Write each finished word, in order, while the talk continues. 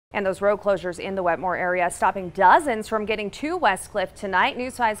And those road closures in the Wetmore area stopping dozens from getting to Westcliff tonight.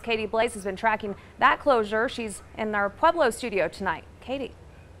 News 5's Katie Blaze has been tracking that closure. She's in our Pueblo studio tonight. Katie.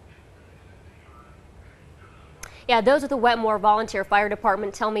 Yeah, those with the Wetmore Volunteer Fire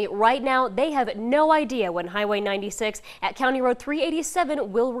Department tell me right now they have no idea when Highway 96 at County Road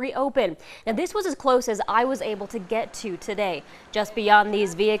 387 will reopen. Now, this was as close as I was able to get to today. Just beyond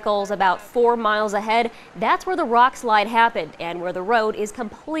these vehicles, about 4 miles ahead, that's where the rock slide happened and where the road is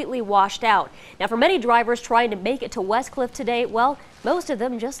completely washed out. Now, for many drivers trying to make it to Westcliff today, well, most of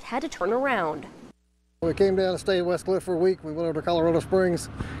them just had to turn around. We came down to stay in Westcliff for a week. We went over to Colorado Springs.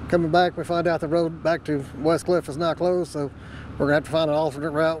 Coming back, we find out the road back to Westcliff is now closed, so we're going to have to find an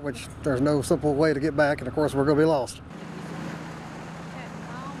alternate route, which there's no simple way to get back, and of course we're going to be lost.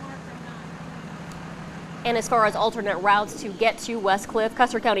 And as far as alternate routes to get to Westcliff,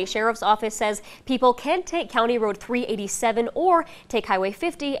 Custer County Sheriff's Office says people can take County Road 387 or take Highway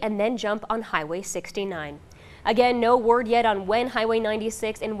 50 and then jump on Highway 69. Again, no word yet on when Highway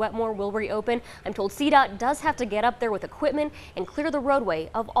 96 in Wetmore will reopen. I'm told CDOT does have to get up there with equipment and clear the roadway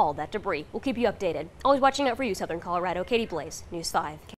of all that debris. We'll keep you updated. Always watching out for you, Southern Colorado. Katie Blaze, News 5.